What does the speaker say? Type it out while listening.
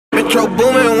Metro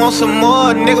booming, want some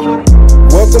more, nigga.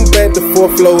 Welcome back to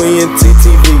 4th Flow ENT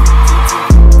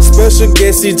TV. Special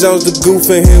guest C. Jones the Goof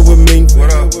in here with me.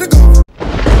 What up? With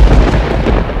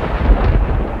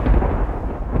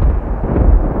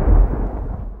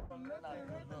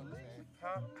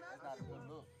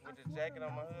the jacket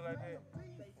on my hood like that?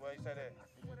 Why you say that?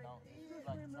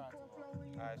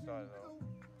 Alright, start it off.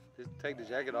 Just take the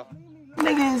jacket off.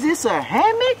 Nigga, is this a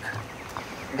hammock?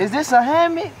 Is this a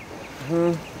hammock?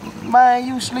 Man,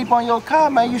 you sleep on your car,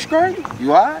 man. You screwed?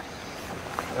 You alright?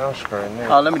 Yeah, I'm screwing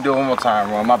that. Oh, let me do it one more time,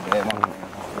 bro. My bad, my bad.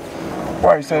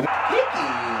 Why you say that?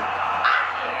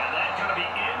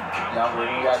 Y'all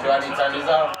ready? Do I need to turn this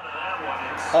off?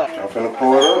 I'm finna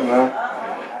pour it up now.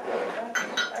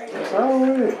 It's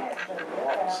already.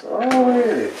 It's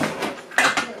already.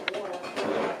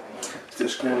 Still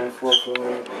screaming for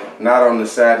not on the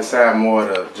side, more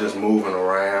to just moving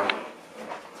around.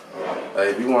 Like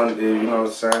if you want to do, you know,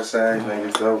 side, you think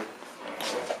it's dope.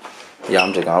 Yeah,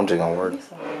 I'm just gonna work.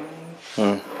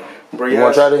 Bro, You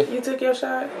wanna try this? You took your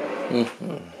shot? Why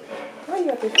you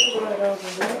got the refrigerator open?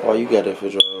 Why you got that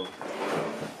refrigerator open?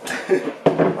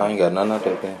 I ain't got none of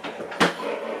that, man.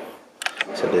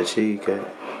 So that cheesecake.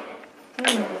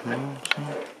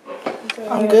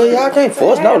 I'm good. Y'all can't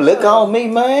force no liquor on me,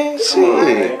 man.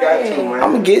 Shit.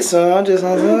 I'm gonna get some. Just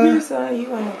on You some. son,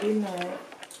 you ain't getting that.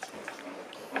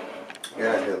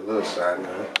 Yeah, I hit a little shot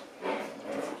now.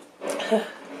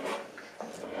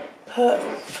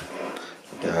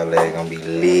 Y'all leg gonna be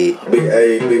lit. Big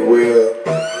A, Big Will,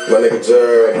 my nigga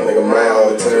Jared, my nigga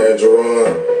Mal, Terrence, Jerome.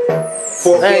 4th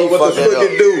Flow, what the fuck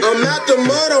it do? I'm not the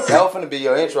motherfucker. That was finna be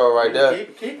your intro right there.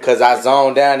 Cause I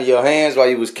zoned down to your hands while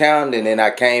you was counting and then I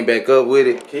came back up with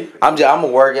it. I'ma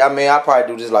work it. I mean, I probably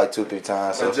do this like 2-3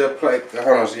 times. So just play, hold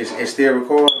on, it's still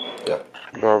recording? Yeah.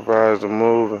 Our vibes are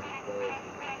moving.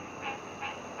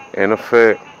 In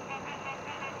effect.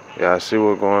 Yeah, I see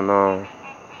what's going on.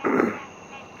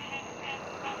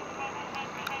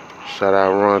 Shout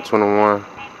out Run 21.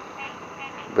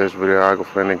 Best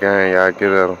videographer in the game, y'all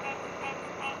get at him.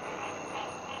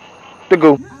 The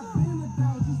go.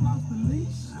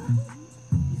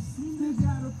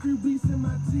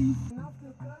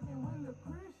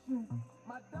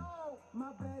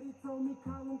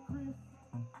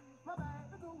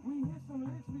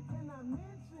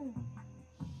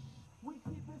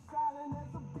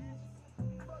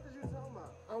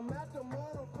 I'm at the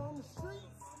mother from the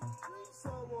streets,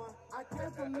 someone I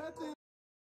came from nothing.